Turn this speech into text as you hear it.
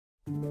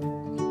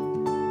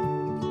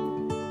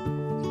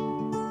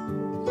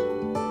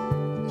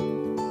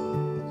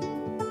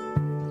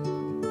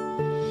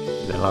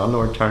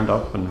landlord turned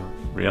up and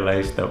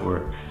realised that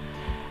we're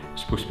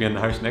supposed to be in the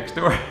house next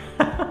door.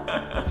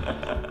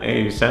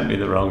 He sent me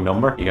the wrong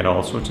number. You get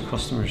all sorts of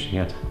customers. You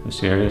get the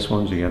serious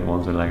ones, you get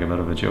ones that like a bit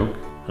of a joke.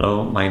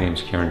 Hello, my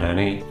name's Kieran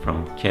Downey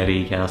from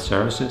KD Gas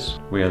Services.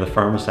 We are the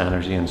firmus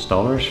energy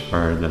installers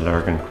for the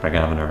Lurgan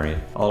Area.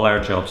 All our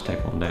jobs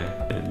take one day.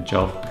 The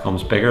job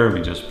becomes bigger,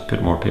 we just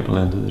put more people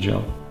into the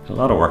job. There's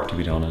a lot of work to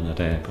be done in a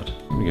day, but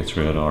we get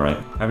through it all right.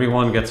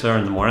 Everyone gets there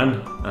in the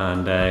morning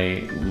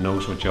and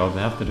knows what job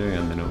they have to do,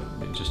 and they know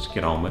just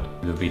get on with it.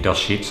 There'll be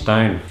dust sheets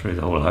down through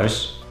the whole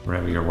house.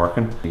 Wherever you're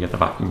working, you get the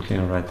vacuum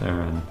cleaner right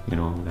there, and you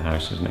know the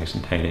house is nice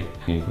and tidy.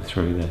 You go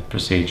through the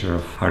procedure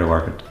of how to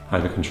work it,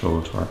 how the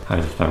controls work, how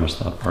the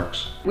thermostat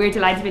works. We're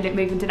delighted to be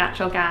moving to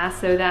natural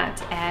gas so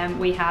that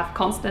we have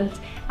constant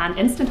and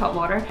instant hot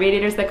water.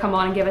 Radiators that come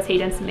on and give us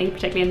heat instantly,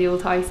 particularly in the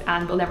old house,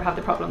 and we'll never have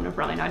the problem of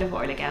running out of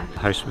oil again. The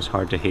house was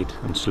hard to heat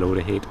and slow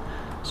to heat,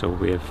 so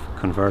we've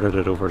converted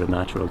it over to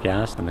natural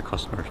gas, and the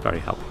customer is very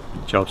happy.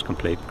 The job's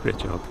complete, great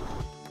job.